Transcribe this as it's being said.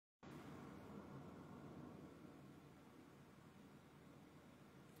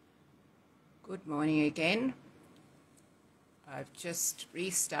Good morning again. I've just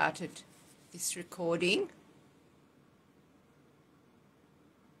restarted this recording.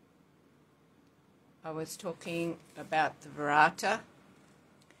 I was talking about the Virata,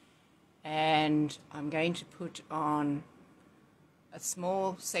 and I'm going to put on a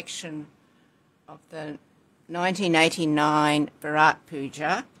small section of the 1989 Virata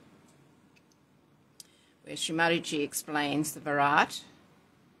Puja, where Shri Mataji explains the Virata.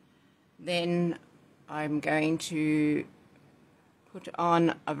 Then I'm going to put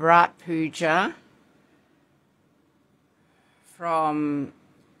on a Virata Puja from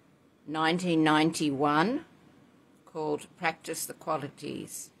 1991 called Practice the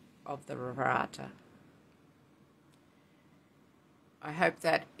Qualities of the Virata. I hope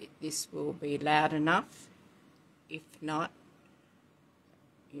that this will be loud enough. If not,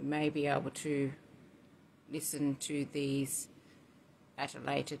 you may be able to listen to these at a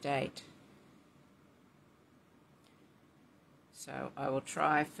later date. So I will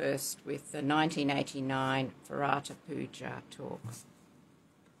try first with the 1989 Virata Puja talk.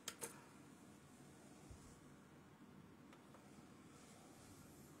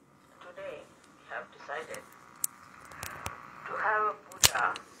 Today we have decided to have a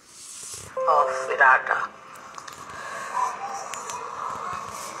puja of Virata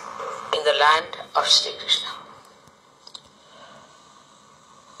in the land of Shri Krishna.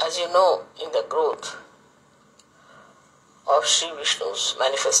 As you know, in the growth of Sri Vishnu's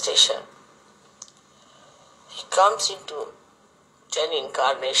manifestation, he comes into 10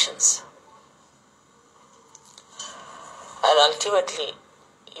 incarnations, and ultimately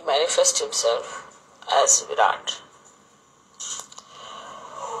he manifests himself as Virat.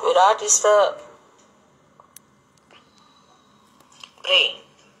 Virat is the brain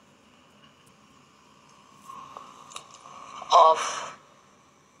of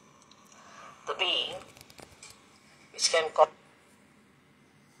the being which can call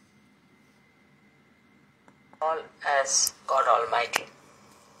as God Almighty.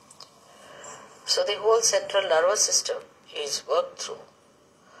 So the whole central nervous system is worked through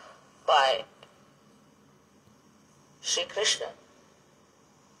by Sri Krishna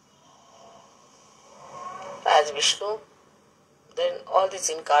as Vishnu, then all these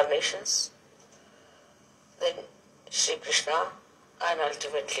incarnations, then Sri Krishna, and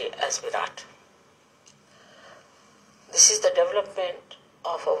ultimately as Virat. This is the development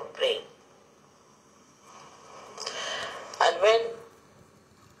of our brain. And when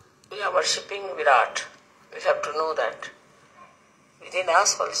we are worshipping Virat, we have to know that within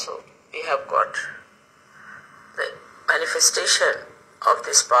us also we have got the manifestation of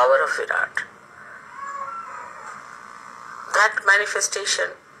this power of Virat. That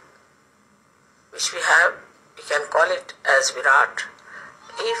manifestation which we have, we can call it as Virat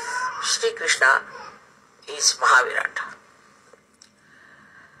if Shri Krishna is Mahavirata.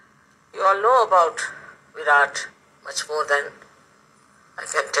 You all know about Virat much more than I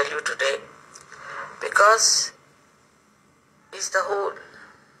can tell you today, because it's the whole,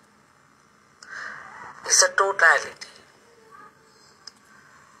 it's the totality.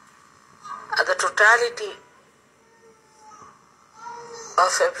 And the totality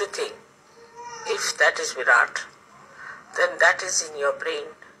of everything, if that is Virat, then that is in your brain.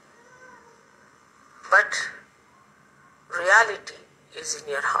 But reality is in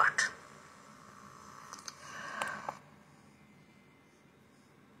your heart.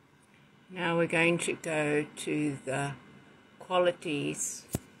 Now we're going to go to the qualities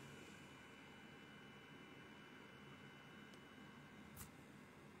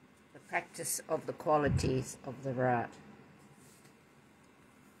the practice of the qualities of the Virata.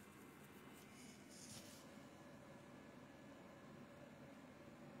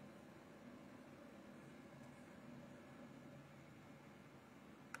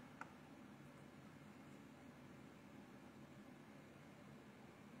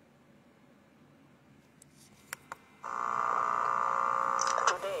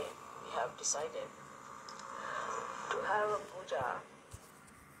 Today we have decided to have a puja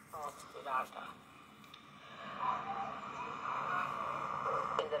of Virata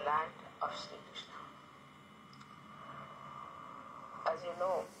in the land of Shri Krishna. As you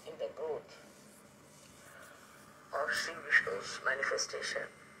know, in the growth of Sri Vishnu's manifestation,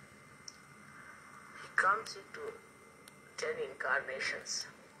 he comes into 10 incarnations,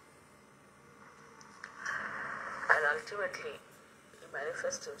 and ultimately he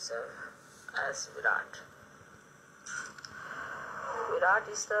manifests himself as Virat. Virat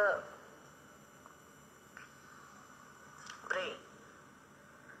is the brain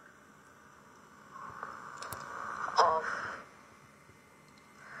of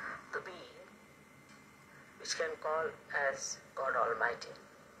the being which can call as God Almighty.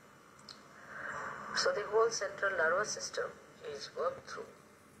 So the whole central nervous system is worked through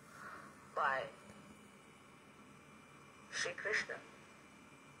by Shri Krishna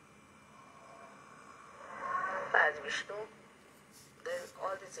as Vishnu, then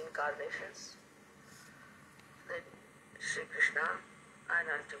all these incarnations, then Shri Krishna, and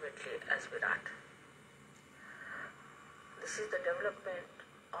ultimately as Virat. This is the development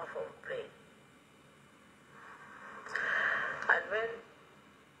of our brain. And when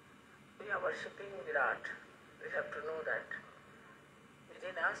we are worshipping Virat, we have to know that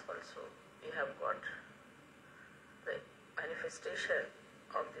within us also we have got the manifestation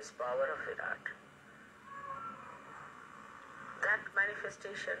of this power of Virat. That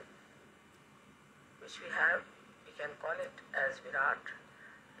manifestation which we have, we can call it as Virat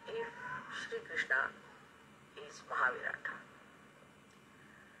if Shri Krishna is Mahavirata.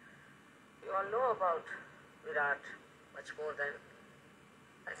 You all know about Virat much more than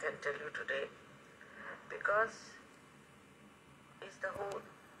I can tell you today, because it's the whole,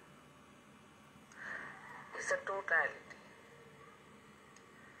 it's the totality.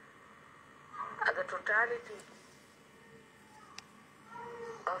 And the totality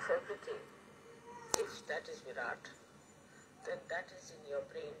of everything, if that is Virat, then that is in your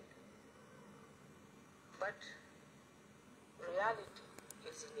brain. But reality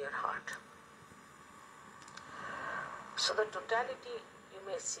is in your heart. So the totality you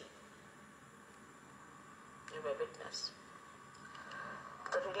may see, you may witness.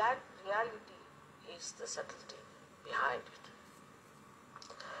 The reality is the subtlety behind it.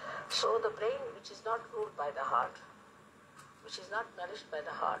 So the brain which is not ruled by the heart, which is not nourished by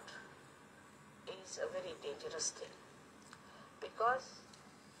the heart, is a very dangerous thing, because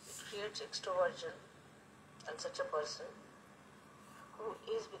it creates extroversion, and such a person who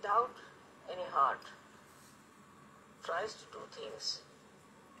is without any heart tries to do things,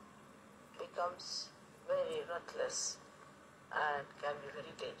 becomes very ruthless and can be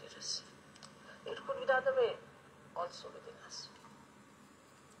very dangerous. It could be the other way also within us.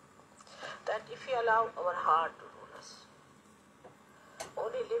 That if we allow our heart to rule us,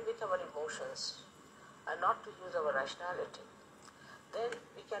 only live with our emotions and not to use our rationality, then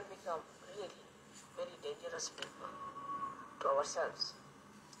we can become really very dangerous people to ourselves.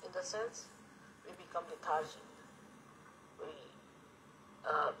 In the sense, we become lethargic, we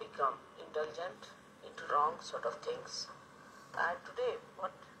become indulgent into wrong sort of things. And today,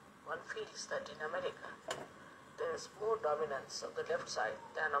 what one feels that in America, there is more dominance of the left side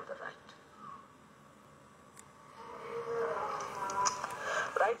than of the right.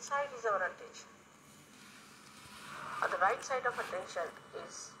 Right side is our attention. And the right side of attention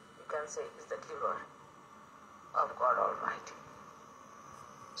is, you can say, is the liver of God Almighty.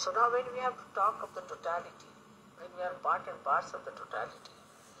 So now when we have to talk of the totality, when we are part and parts of the totality,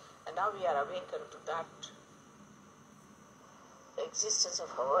 and now we are awakened to that existence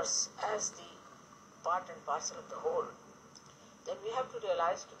of ours as the part and parcel of the whole, then we have to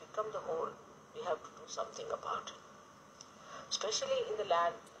realize to become the whole, we have to do something about it. Especially in the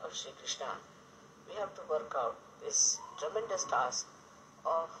land of Shri Krishna, we have to work out this tremendous task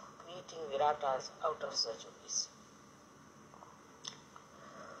of creating Viratas out of Sajogis.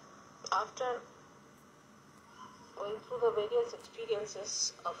 After going through the various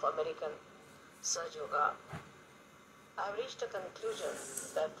experiences of American Sahaja Yoga, I have reached a conclusion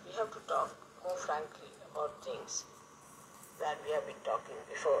that we have to talk more frankly about things than we have been talking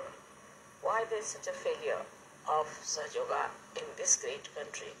before. Why there is such a failure of Sahaja Yoga in this great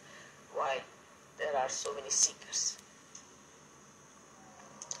country? Why there are so many seekers?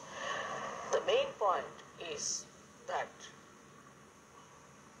 The main point is that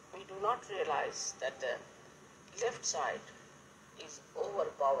we do not realize that the left side is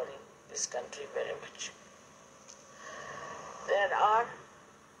overpowering this country very much. There are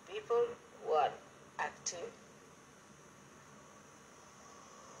people who are active,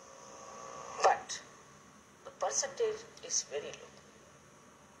 but the percentage is very low.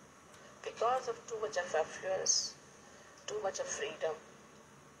 Because of too much of affluence, too much of freedom,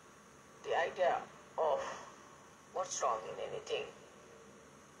 the idea of what's wrong in anything,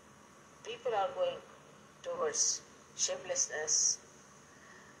 people are going towards shamelessness,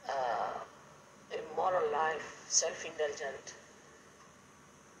 immoral life, self-indulgent.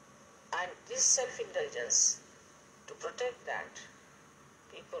 And this self-indulgence, to protect that,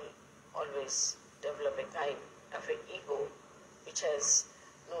 people always develop a kind of an ego which has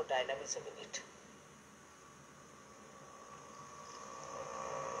no dynamism in it.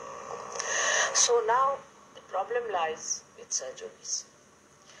 So now the problem lies with Sahaja Yogis,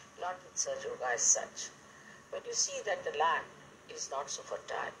 not with Sahaja Yoga as such. when you see that the land is not so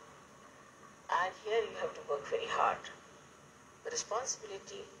fertile, and here you have to work very hard, the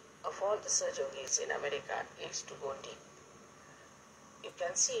responsibility of all the surgeries in America is to go deep. You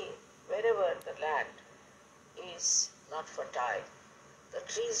can see wherever the land is not fertile, the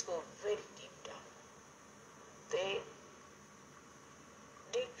trees go very deep down. They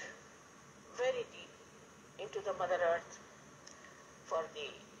dig very deep into the Mother Earth for the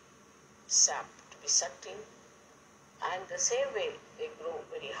sap to be sucked in, and the same way they grow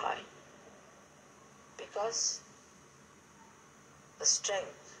very high because the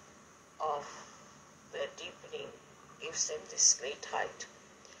strength of their deepening gives them this great height.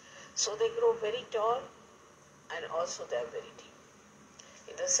 So they grow very tall and also they are very deep.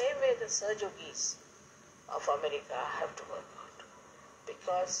 In the same way, the surgeries of America have to work out,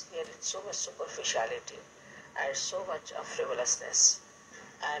 because here it's so much superficiality and so much of frivolousness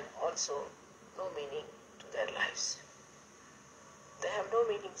and also no meaning to their lives. They have no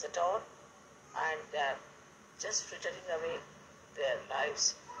meanings at all, and they are just frittering away their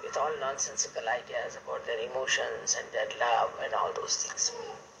lives with all nonsensical ideas about their emotions and their love and all those things.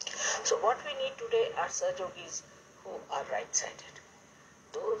 So what we need today are surgeries who are right-sided,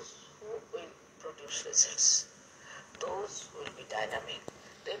 those who will produce results, those who will be dynamic.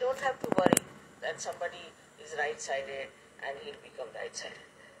 They don't have to worry that somebody is right-sided and he'll become right-sided.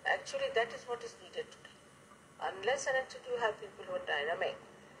 Actually, that is what is needed today. Unless and until you have people who are dynamic,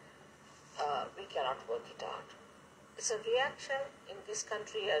 we cannot work it out. It's a reaction in this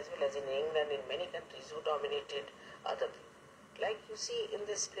country as well as in England, in many countries who dominated other people. Like you see in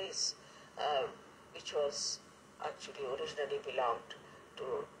this place, which was actually originally belonged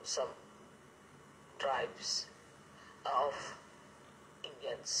to some tribes of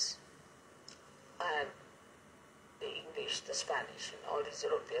Indians, and the English, the Spanish, and all these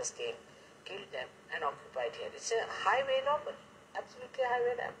Europeans came, killed them and occupied here. It's a highway robbery, absolutely a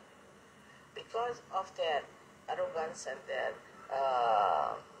highway robbery, because of their arrogance and their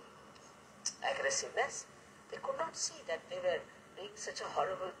aggressiveness. They could not see that they were doing such a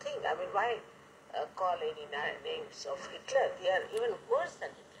horrible thing. I mean, why call any names of Hitler? They are even worse than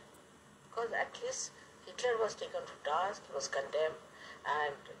Hitler, because at least Hitler was taken to task, he was condemned,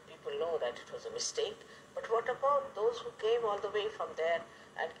 and people know that it was a mistake. But what about those who came all the way from there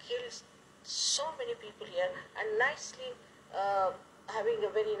and killed so many people here and nicely having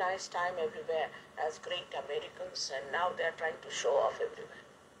a very nice time everywhere as great Americans, and now they are trying to show off everywhere?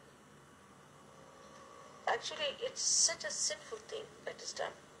 Actually, it's such a sinful thing that is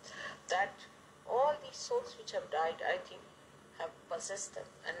done, that all these souls which have died, I think, have possessed them.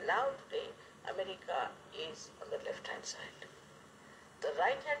 And now today, America is on the left-hand side. The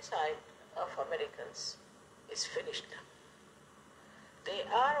right-hand side of Americans is finished now. They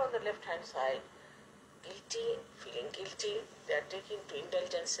are on the left-hand side, guilty, feeling guilty, they are taking to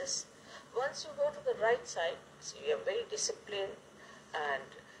indulgences. Once you go to the right side, so you are very disciplined and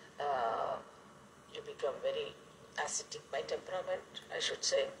you become very ascetic by temperament, I should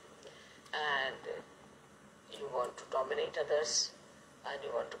say, and you want to dominate others and you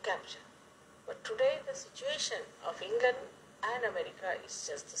want to capture. But today the situation of England and America is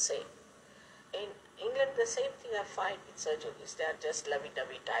just the same. In England, the same thing I find with surgeries. They are just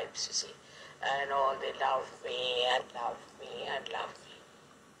lovey-dovey types, you see, and all they love me and love me and love me.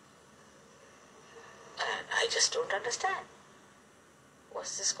 And I just don't understand.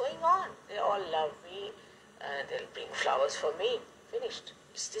 What's this going on? They all love me and they'll bring flowers for me. Finished.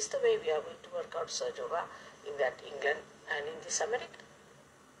 Is this the way we are going to work out Surge Yoga in that England and in this America?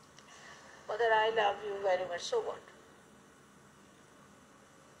 Mother, I love you very much, so what?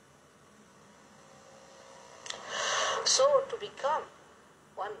 So to become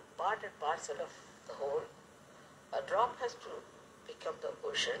one part and parcel of the whole, a drop has to become the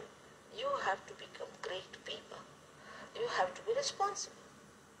ocean. You have to become great people. You have to be responsible.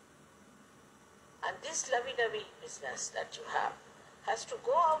 And this lovey-dovey business that you have has to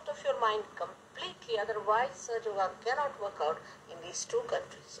go out of your mind completely, otherwise Surge Yoga cannot work out in these two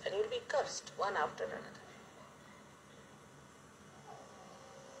countries and you will be cursed one after another.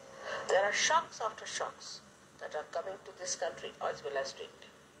 There are shocks after shocks that are coming to this country as well as to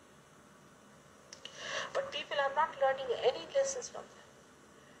India. But people are not learning any lessons from them.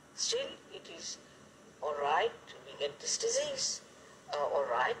 Still, it is alright, we get this disease,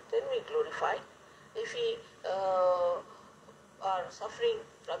 alright, then we glorify. If we are suffering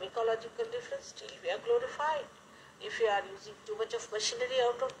from ecological difference, still we are glorified. If we are using too much of machinery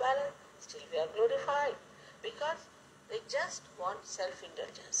out of balance, still we are glorified. Because they just want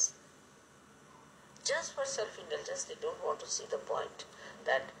self-indulgence. Just for self-indulgence, they don't want to see the point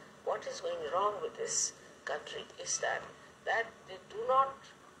that what is going wrong with this country is that they do not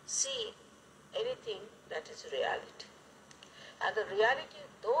see anything that is reality. And the reality,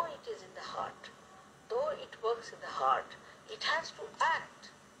 though it is in the heart, though it works in the heart, it has to act.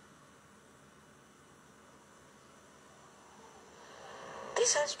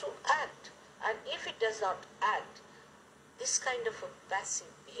 This has to act. And if it does not act, this kind of a passive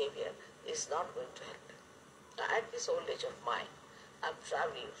behavior is not going to help. Now, at this old age of mine, I'm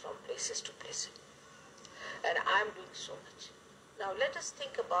traveling from places to places. And I'm doing so much. Now let us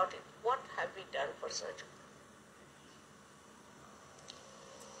think about it. What have we done for Sahaja?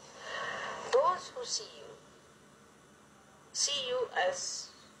 Those who see you as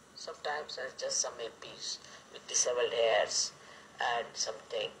sometimes as just some MPs with disheveled hairs and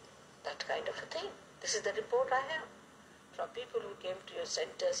something, that kind of a thing. This is the report I have from people who came to your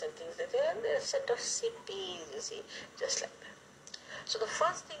centers and things like that. They're a set of CPs, you see, just like that. So the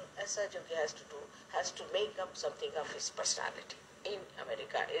first thing a surgeon has to do, has to make up something of his personality. In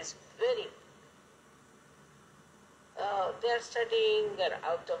America is very, they're studying, they're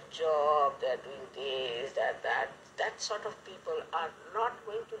out of job, they're doing this, that. That sort of people are not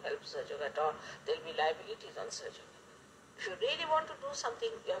going to help surgeon at all. There'll be liabilities on surgeon. If you really want to do something,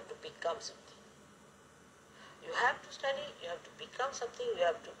 you have to become something. You have to study, you have to become something, you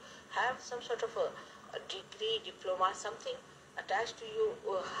have to have some sort of a degree, diploma, something attached to you,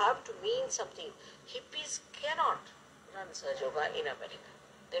 you have to mean something. Hippies cannot run Sahaja Yoga in America.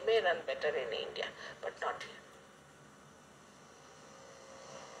 They may run better in India, but not here.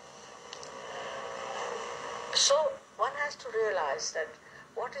 So one has to realize that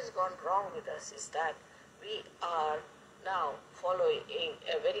what has gone wrong with us is that we are now following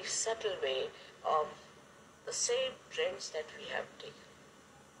a very subtle way of the same trends that we have taken.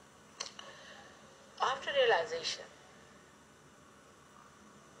 After realization,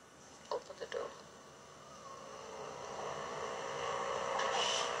 open the door.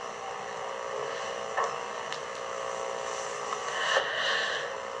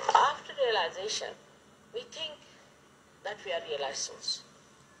 After realization, we think that we are realized souls,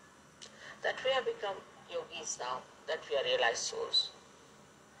 that we have become yogis now, that we are realized souls.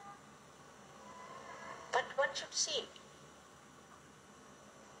 But one should see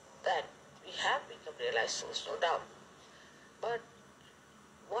that we have become realized souls, no doubt. But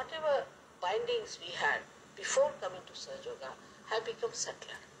whatever bindings we had before coming to Sahaja Yoga have become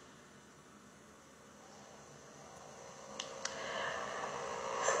subtler.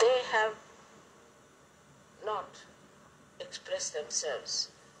 They have not expressed themselves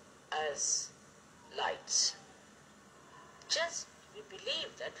as lights. Just we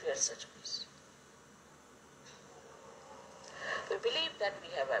believe that we are such beings. We believe that we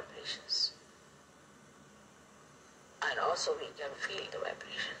have vibrations. And also we can feel the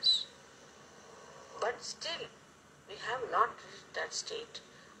vibrations. But still, we have not reached that state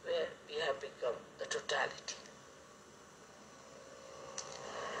where we have become the totality.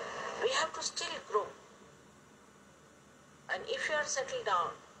 We have to still grow. And if you are settled down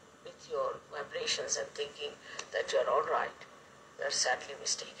with your vibrations and thinking that you are all right, you are sadly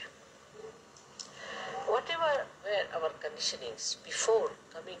mistaken. Whatever were our conditionings before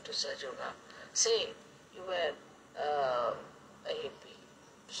coming to Sahaja Yoga, say you were a hippie,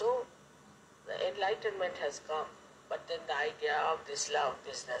 so the enlightenment has come, but then the idea of this love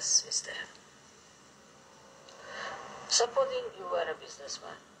business is there. Supposing you were a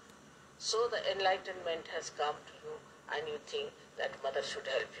businessman, so the enlightenment has come to you and you think that mother should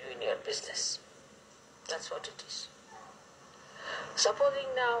help you in your business. That's what it is. Supposing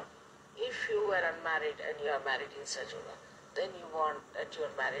now, if you were unmarried and you are married in Sahaja Yoga, then you want that your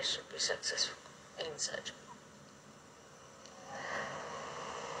marriage should be successful in Sahaja Yoga.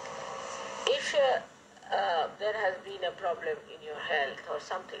 If there has been a problem in your health or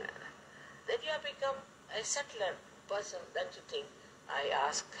something like that, then you have become a settler person that you think, I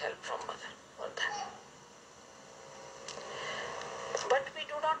ask help from mother for that. But we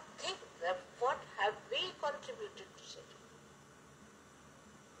do not think that what have we contributed to Sahaja Yoga.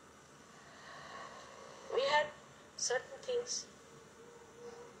 We had certain things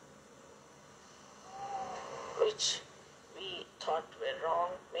which we thought were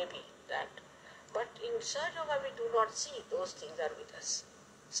wrong, maybe that. But in Sahaja Yoga we do not see those things are with us,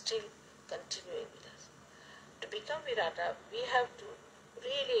 still continuing with us. To become Virata, we have to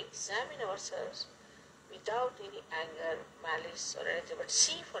really examine ourselves without any anger, malice or anything, but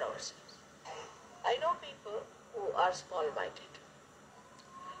see for ourselves. I know people who are small-minded,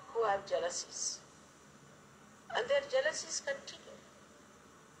 who have jealousies, and their jealousies continue.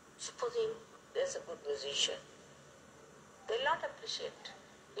 Supposing there's a good musician, they'll not appreciate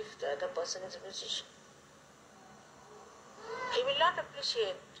if the other person is a musician. He will not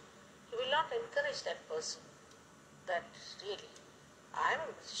appreciate, he will not encourage that person that really, I am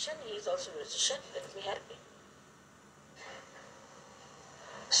a musician, he is also a musician, let me help him.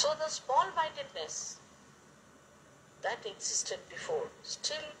 So the small-mindedness that existed before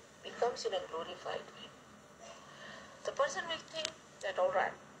still becomes in a glorified way. The person will think that, all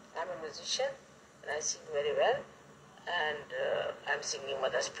right, I'm a musician and I sing very well and I'm singing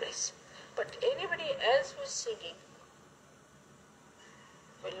Mother's praise. But anybody else who is singing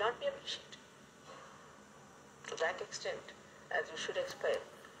will not be appreciated. To that extent, as you should expect,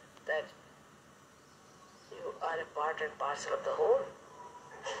 that you are a part and parcel of the whole.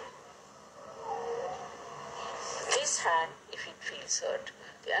 This hand, if it feels hurt,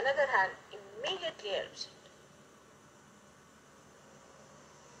 the another hand immediately helps it.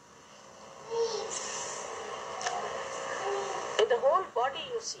 In the whole body,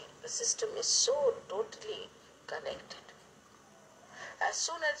 you see, the system is so totally connected. As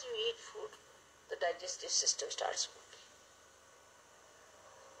soon as you eat food, the digestive system starts working.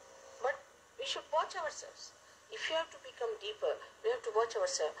 But we should watch ourselves. If you have to become deeper, we have to watch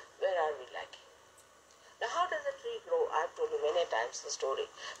ourselves, where are we lacking? Now, how does a tree grow? I have told you many times the story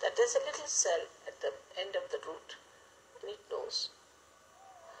that there's a little cell at the end of the root, and it knows.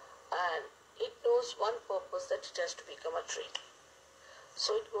 And it knows one purpose, that it has to become a tree.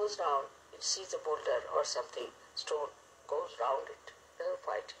 So it goes round, it sees a boulder or something, stone, goes round it, doesn't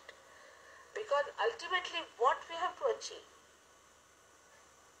fight it. Because ultimately what we have to achieve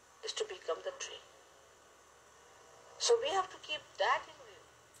is to become the tree. So we have to keep that in view,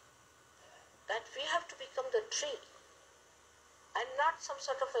 that we have to become the tree and not some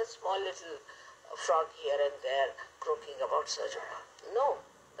sort of a small little frog here and there croaking about Sahaja. No,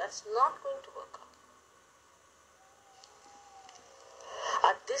 that's not going to work out.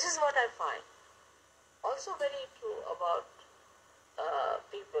 And this is what I find also very true about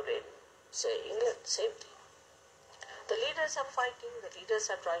people in, say, England, same thing. The leaders are fighting, the leaders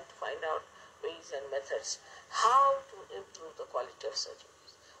are trying to find out ways and methods how to improve the quality of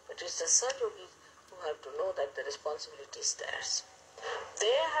surgeries. But it's the surgeries who have to know that the responsibility is theirs.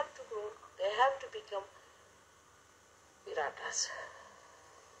 They have to grow, they have to become Viratas.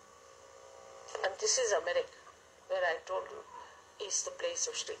 And this is America, where I told you is the place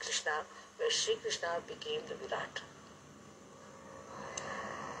of Shri Krishna, where Shri Krishna became the Virata.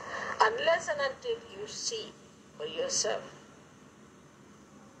 Unless and until you see for yourself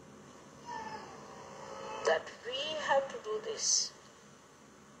that we have to do this,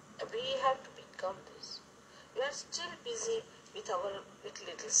 we have to become this, we are still busy with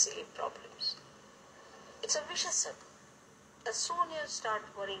little silly problems. It's a vicious circle. As soon as you start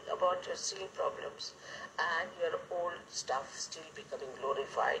worrying about your silly problems and your old stuff still becoming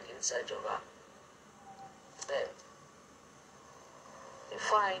glorified in Sahaja, then you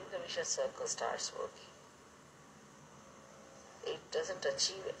find the vicious circle starts working. It doesn't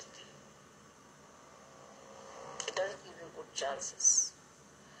achieve anything. It doesn't give you good chances.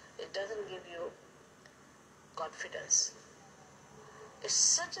 It doesn't give you confidence. It's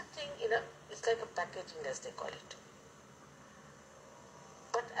such a thing, it's like a packaging, as they call it.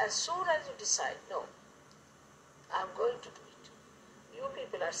 But as soon as you decide, no, I'm going to do it. You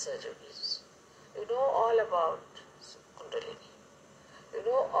people are surgeons. You know all about Kundalini. You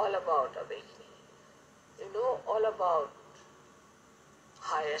know all about awakening. You know all about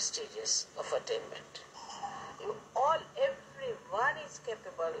higher stages of attainment. Everyone is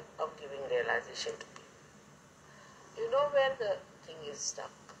capable of giving realization to people. You know where the thing is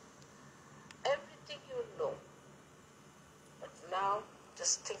stuck. Everything you know. But now,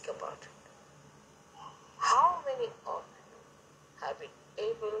 just think about it. How many of you have been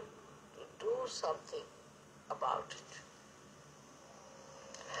able to do something about it?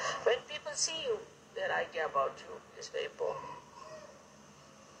 When people see you, their idea about you is very poor.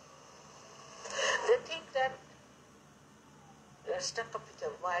 They think that you are stuck up with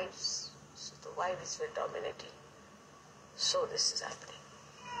your wives, so the wife is very dominating. So this is happening.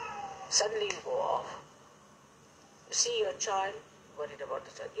 Suddenly you go off. You see your child, worried about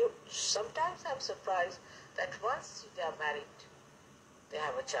the child. Sometimes I'm surprised that once they are married, they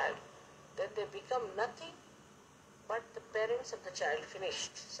have a child, then they become nothing but the parents of the child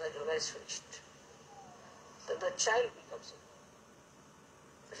finished. So Sahaja is finished. Then the child becomes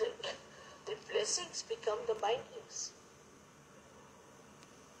it. The blessings become the bindings.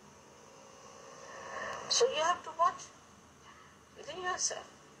 So you have to watch within yourself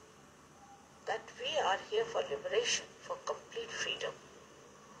that we are here for liberation, for complete freedom.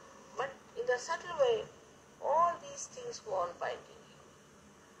 But in a subtle way, all these things go on binding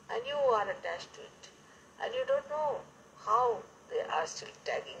you. And you are attached to it. And you don't know how they are still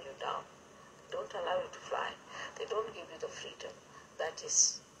tagging you down. They don't allow you to fly. They don't give you the freedom that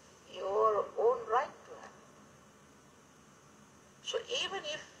is your own right to have. So even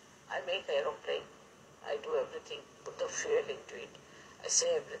if I make an aeroplane, I do everything, put the fuel into it, I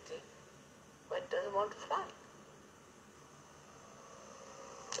say everything, but it doesn't want to fly.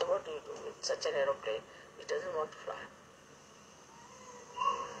 So what do you do with such an aeroplane? It doesn't want to fly.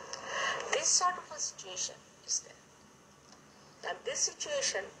 This sort of a situation is there. And this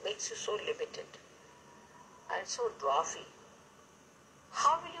situation makes you so limited and so dwarfy.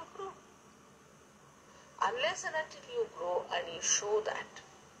 How will you grow? Unless and until you grow and you show that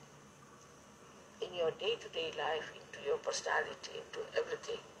in your day-to-day life, into your personality, into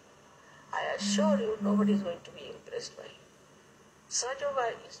everything, I assure you nobody is going to be impressed by you.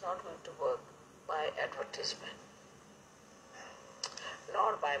 Sahaja is not going to work by advertisement,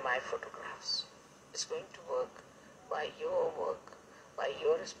 nor by my photographs. It's going to work by your work, by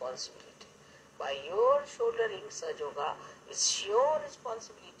your responsibility, by your shouldering Sahaja. It's your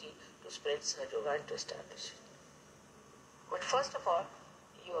responsibility to spread Sahaja and to establish it. But first of all,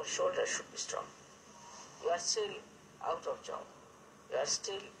 your shoulder should be strong. You are still out of job. You are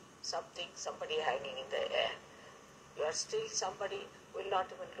still somebody hanging in the air. You are still somebody who will not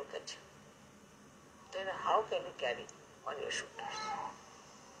even look at you. Then how can you carry on your shoulders?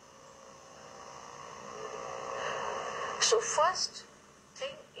 So first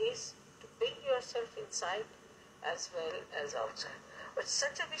thing is to bring yourself inside as well as outside. But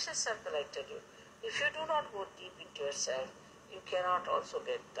such a vicious circle, I tell you, if you do not go deep into yourself, you cannot also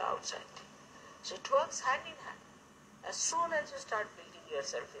get the outside. So it works hand in hand. As soon as you start building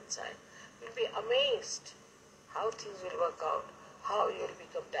yourself inside, you'll be amazed how things will work out, how you'll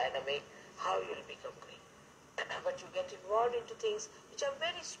become dynamic, how you'll become great. But you get involved into things which are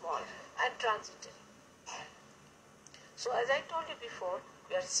very small and transitory. So as I told you before,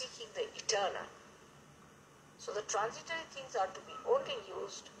 we are seeking the eternal. So the transitory things are to be only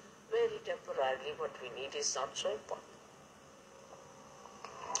used very temporarily. What we need is not so important.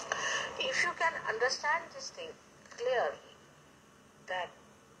 If you can understand this thing clearly, that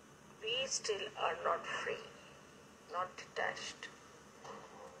we still are not free, not detached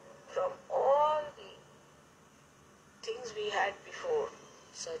from all the things we had before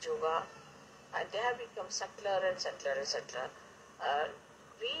Sahaja, and they have become subtler and subtler and subtler.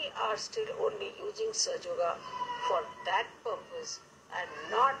 We are still only using Sahaja for that purpose and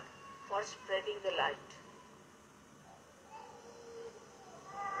not for spreading the light.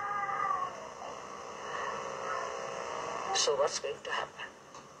 So what's going to happen?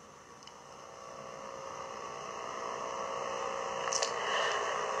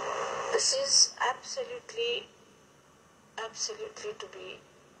 This is absolutely to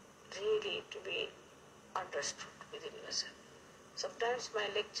be understood within yourself. Sometimes my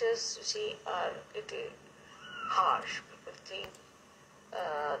lectures, you see, are a little harsh. People think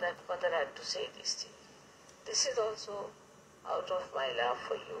that mother had to say these things. This is also out of my love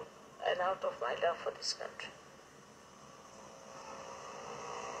for you and out of my love for this country.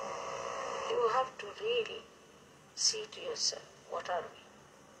 You have to really see to yourself, what are we?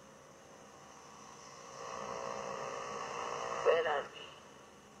 Where are we?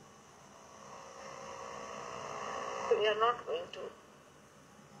 We are not going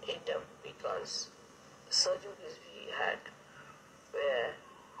to end up because the surgeries we had were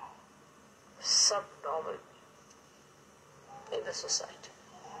subnormal in the society.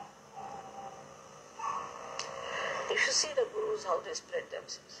 If you see the gurus, how they spread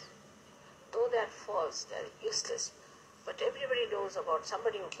themselves, though they are false, they are useless, but everybody knows about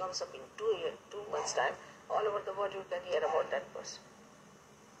somebody who comes up in 2 months' time. All over the world you can hear about that person.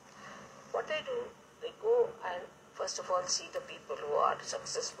 What they do, they go and first of all see the people who are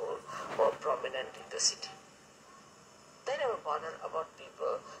successful, who are prominent in the city. They never bother about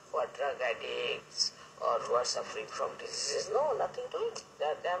people who are drug addicts or who are suffering from diseases. No, nothing doing. They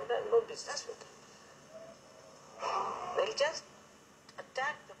have done no business with them. They'll just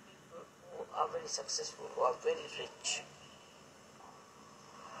attack the people who are very successful, who are very rich,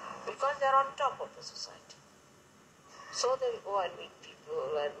 because they are on top of the society. So they'll go and meet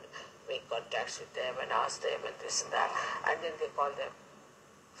people and make contacts with them and ask them and this and that, and then they call them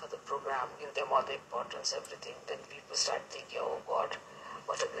for the program, give them all the importance, everything. Then people start thinking, oh God,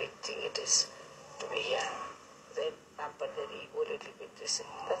 what a great thing it is to be here. They pamper their ego a little bit,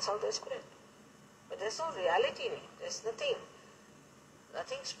 that's how they spread. But there's no reality in it. There's nothing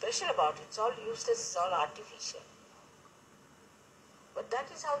special about it. It's all useless, it's all artificial. But that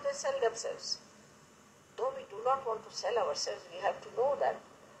is how they sell themselves. Though we do not want to sell ourselves, we have to know that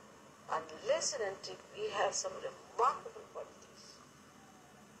unless and until we have some remarkable qualities.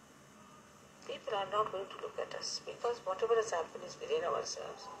 People are not going to look at us because whatever has happened is within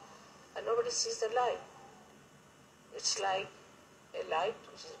ourselves and nobody sees the light. It's like a light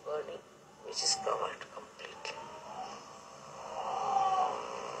which is burning, which is covered completely.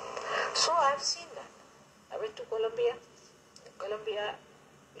 So I have seen that. I went to Colombia. In Colombia,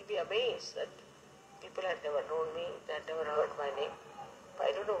 you'll be amazed that people had never known me, they had never heard my name.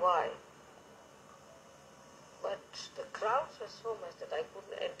 I don't know why. But the crowds were so much that I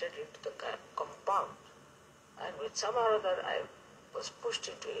couldn't enter into the compound. And with some or other I was pushed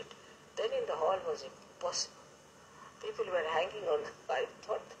into it. Then in the hall was impossible. People were hanging on, I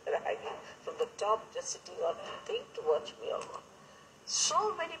thought they were hanging from the top, just sitting on the thing to watch me or what.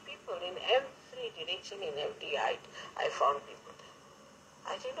 So many people in every direction, in every height, I found people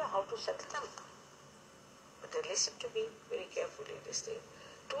there. I didn't know how to settle them. But they listened to me very carefully this day.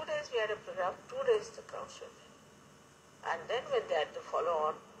 2 days we had a program, 2 days the crowds were there. And then when they had to follow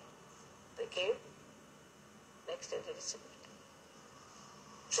on, they came, next day they disappeared.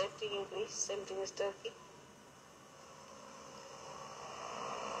 Same thing in Greece, same thing in Turkey.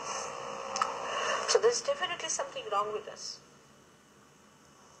 So there's definitely something wrong with us.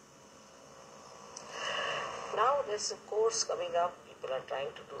 Now there's a course coming up, people are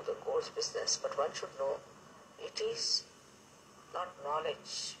trying to do the course business, but one should know it is not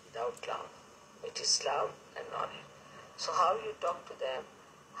knowledge without love. It is love and knowledge. So how you talk to them,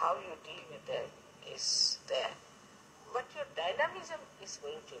 how you deal with them is there. But your dynamism is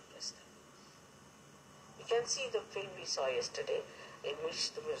going to impress them. You can see the film we saw yesterday in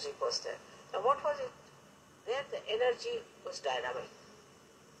which the music was there. Now what was it? There the energy was dynamic.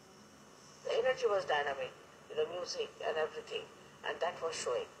 The energy was dynamic, the music and everything, and that was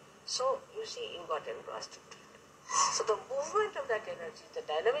showing. So you see you got engrossed into it. So the movement of that energy, the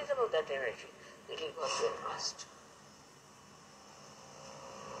dynamism of that energy really got you engrossed.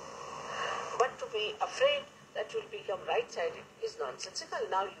 But to be afraid that you will become right-sided is nonsensical.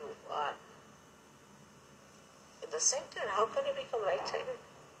 Now you are in the center. How can you become right-sided?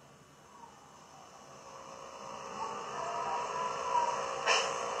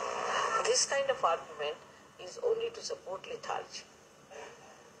 This kind of argument is only to support lethargy.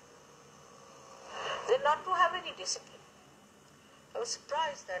 They're not to have any discipline. I was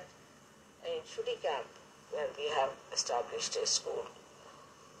surprised that in Shuri camp, where we have established a school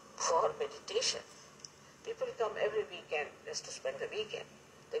for meditation, people come every weekend just to spend the weekend.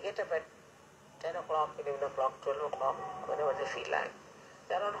 They get up at 10 o'clock, 11 o'clock, 12 o'clock, whenever they feel like.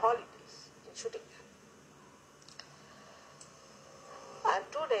 They are on holidays in shooting camp. And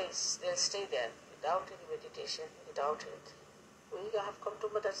 2 days they'll stay there without any meditation, without anything. We have come to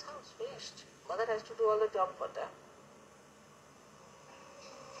mother's house, finished. Mother has to do all the job for them.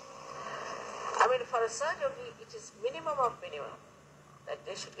 I mean, for a Sahaja, it is minimum of minimum that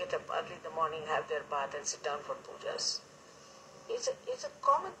they should get up early in the morning, have their bath and sit down for pujas. It's a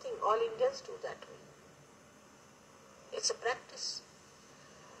common thing. All Indians do that way. It's a practice.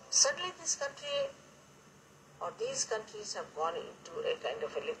 Suddenly this country or these countries have gone into a kind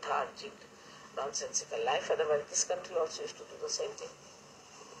of a lethargic, nonsensical life. Otherwise, this country also used to do the same thing.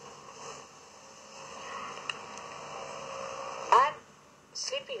 And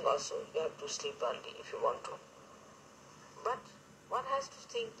sleeping also, you have to sleep early if you want to. But one has to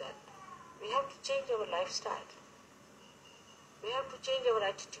think that we have to change our lifestyle. We have to change our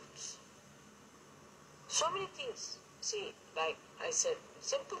attitudes. So many things. See, like I said,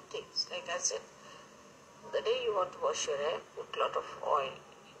 simple things. Like I said, the day you want to wash your hair, put a lot of oil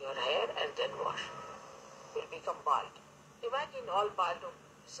in your hair and then wash. You will become bald. Imagine all bald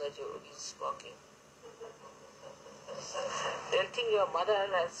Sahaja is walking. They'll think your mother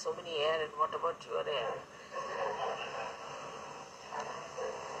has so many hair and what about your hair?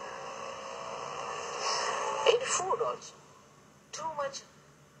 In food also. Too much,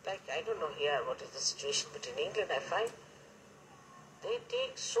 like I don't know here what is the situation, but in England I find they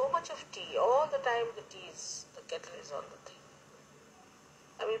take so much of tea, all the time the kettle is on the thing.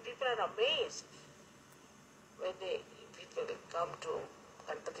 I mean, people are amazed when people come to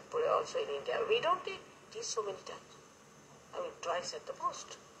Ganpati Puja also in India. We don't take tea so many times. I mean, twice at the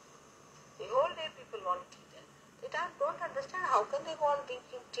most. The whole day people want tea there. They don't understand how can they go on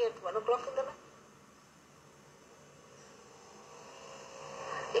drinking tea at 1 o'clock in the night.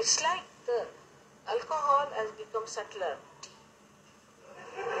 It's like the alcohol has become subtler.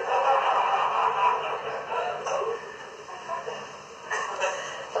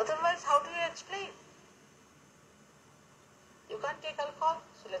 Otherwise, how do you explain? You can't take alcohol,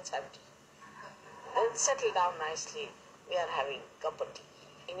 so let's have tea. Then settle down nicely. We are having cup of tea.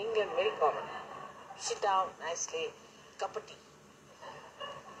 In England, very common. sit down nicely, cup of tea.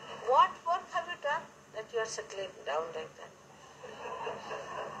 What work have you done that you are settling down like that?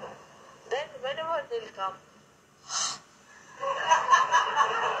 Then whenever they'll come,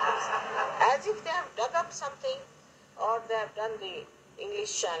 as if they have dug up something or they have done the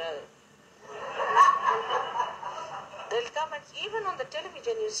English channel, they'll come, and even on the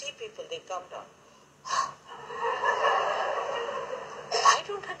television you see people, they come down. I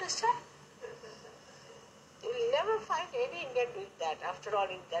don't understand. You will never find any Indian doing that. After all,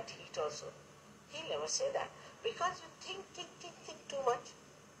 in that heat also. He'll never say that. Because you think too much.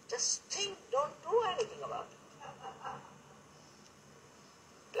 Just think, don't do anything about it.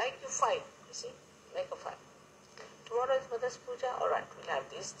 Like you fight, you see, like a fight. Tomorrow is Mother's Puja, alright, we'll have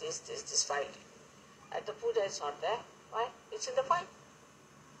this fight. And the puja is not there. Why? It's in the file.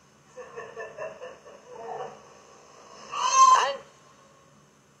 And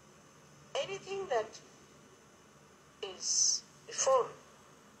anything that is before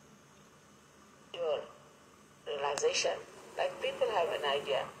your realization, like people have an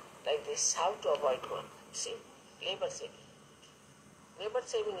idea like this, how to avoid one. See, labor saving. Labor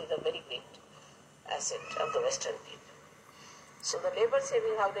saving is a very great asset of the Western people. So the labor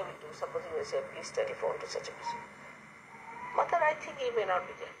saving, how they will do, supposing you say, please telephone to such a person. Mother, I think he may not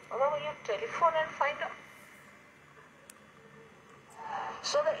be there. Mother, you telephone and find out.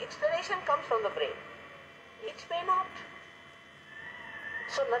 So the explanation comes from the brain. It may not.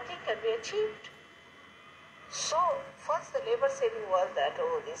 So nothing can be achieved. So first the labor saving was that,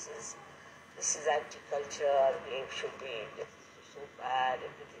 this is anti-culture, it should be so bad,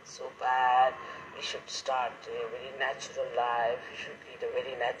 everything's so bad, we should start a very natural life, we should lead a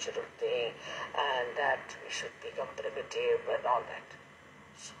very natural thing, and that we should become primitive and all that.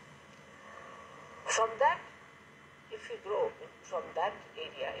 So, from that, if you grow, from that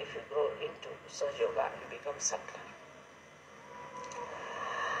area, if you grow into Sahaja Yoga, you become subtler.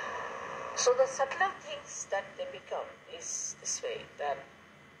 So the subtler things that they become is this way, that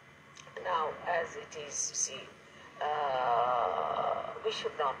now as it is, you see, we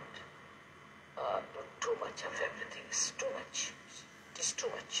should not do too much of everything. It's too much. It is too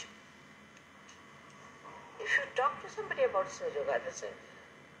much. If you talk to somebody about Sahaja Yoga, they say,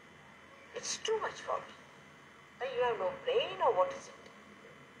 it's too much for me. You have no brain, or what is it?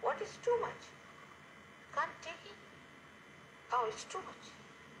 What is too much? Can't take it? Oh, it's too much.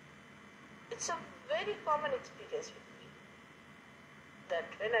 It's a very common experience with me, that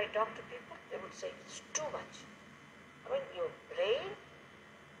when I talk to people, they would say, it's too much. I mean, your brain,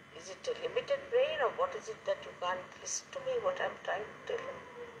 is it a limited brain, or what is it that you can't listen to me, what I'm trying to tell you?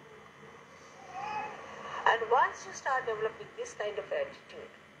 And once you start developing this kind of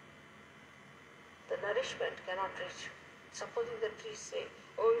attitude, the nourishment cannot reach you. Supposing the trees say,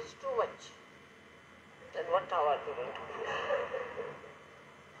 oh, it's too much, then what are you going to do?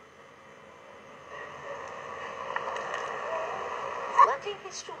 Nothing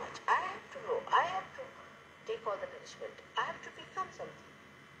is too much. I have to grow. I have to take all the nourishment. I have to become something.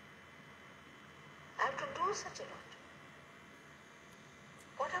 I have to do such a lot.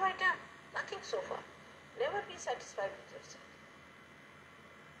 What have I done? Nothing so far. Never be satisfied with yourself.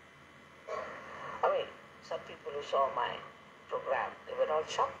 I mean, some people who saw my program, they were all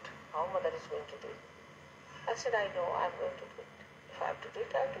shocked. How Mother is going to do it? I said, I know I'm going to do it. If I have to do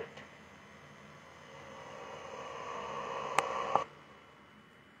it, I'll do it.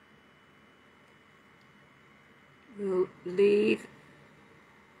 We'll leave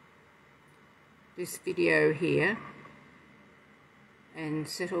this video here and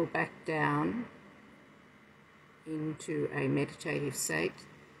settle back down into a meditative state.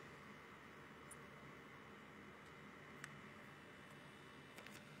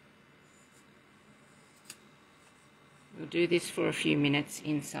 We'll do this for a few minutes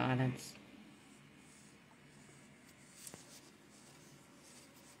in silence.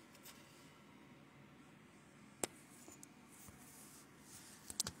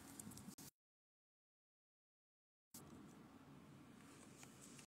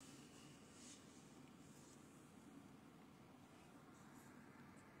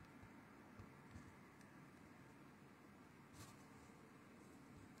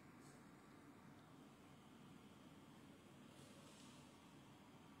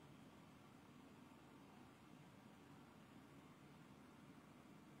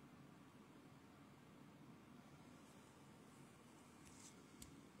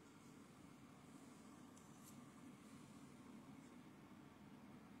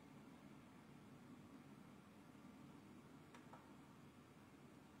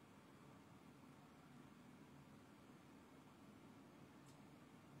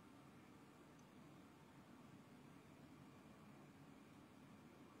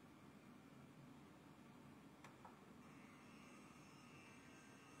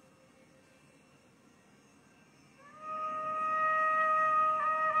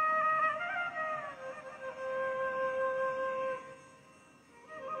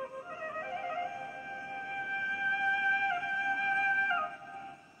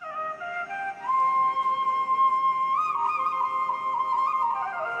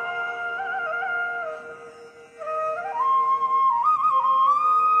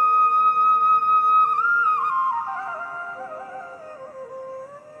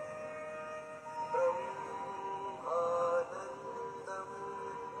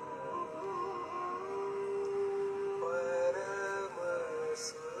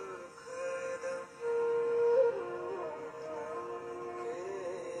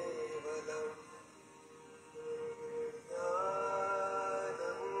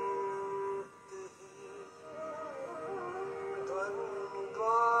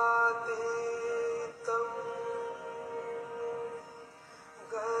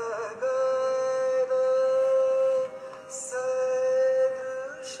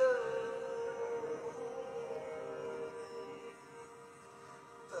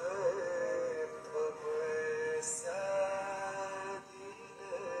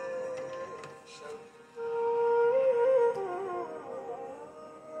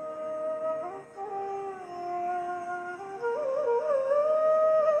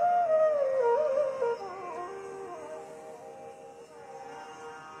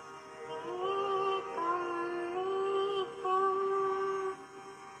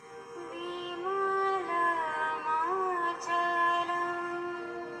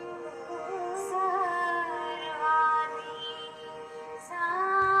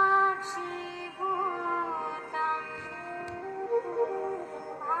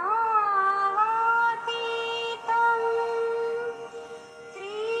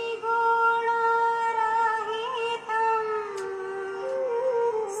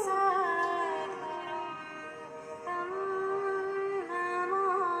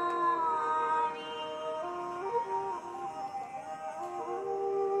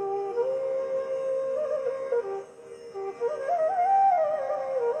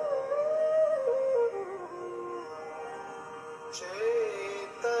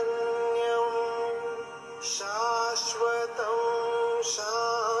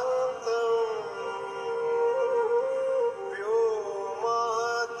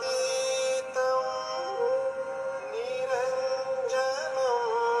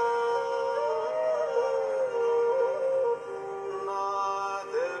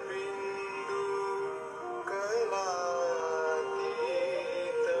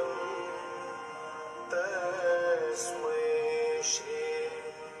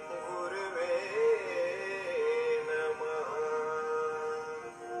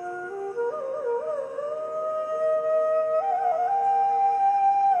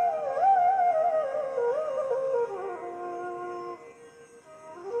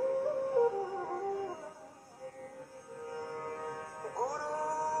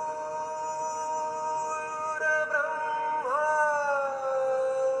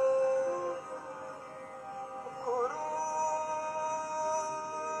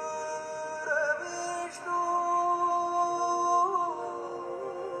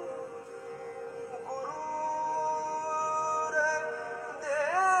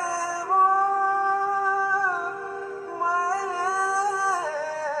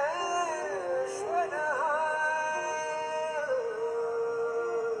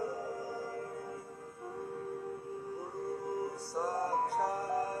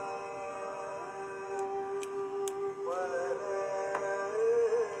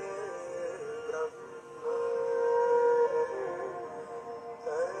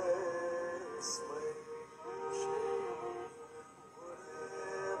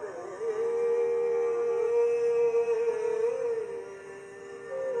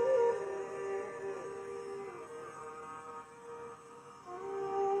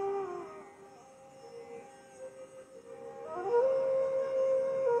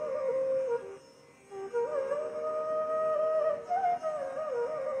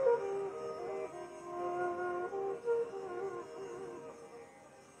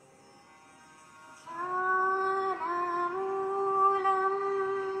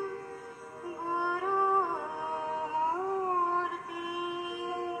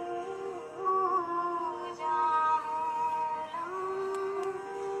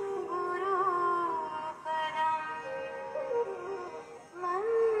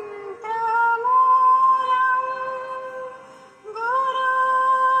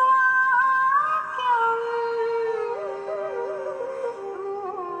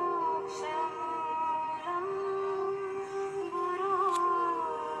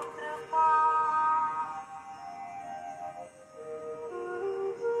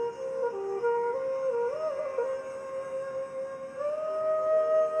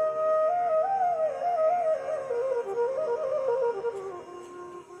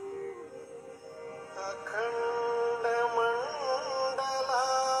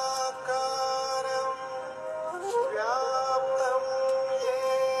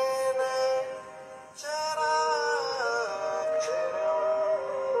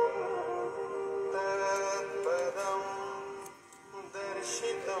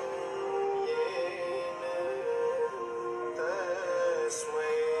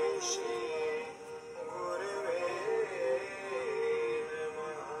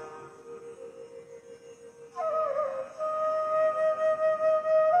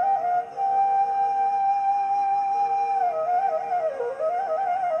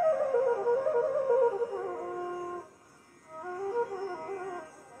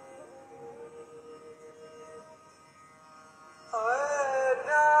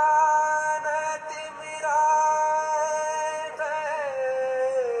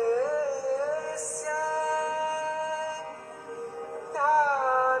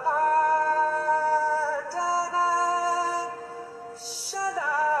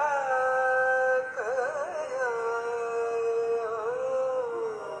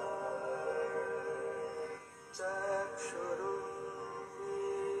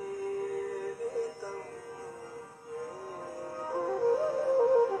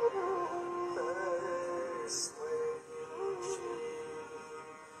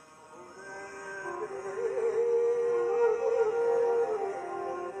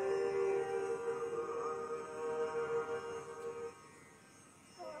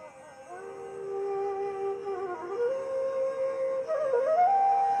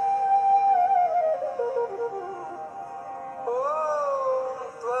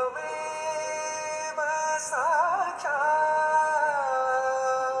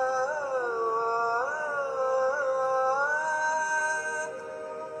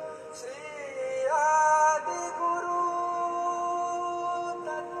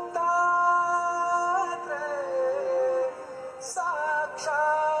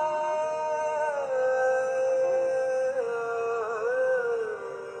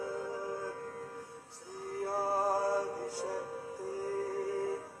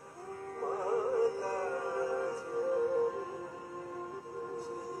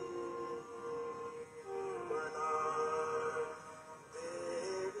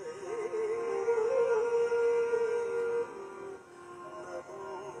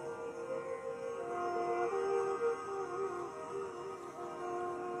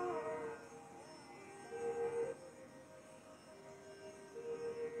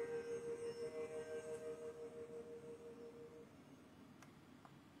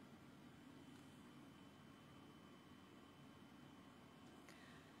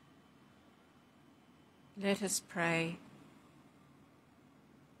 Let us pray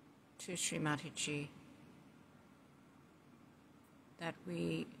to Shri Mataji that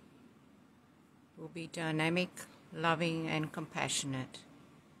we will be dynamic, loving and compassionate,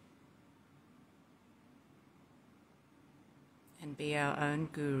 and be our own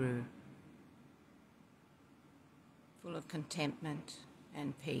guru, full of contentment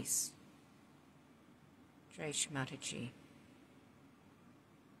and peace. Jai Shri Mataji.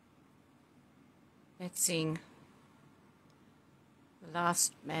 Let's sing the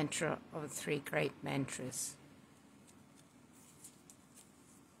last mantra of the three great mantras.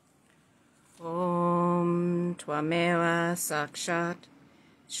 Om Tvameva Sakshat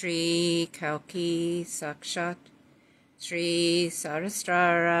Shri Kalki Sakshat Shri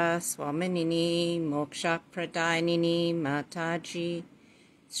Saraswara Swaminini Moksha Pradainini Mataji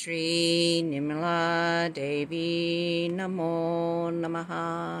Shri Nirmala Devi Namo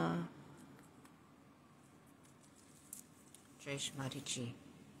Namaha. Jai Shri Mataji.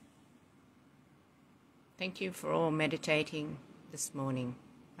 Thank you for all meditating this morning.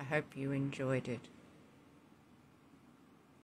 I hope you enjoyed it.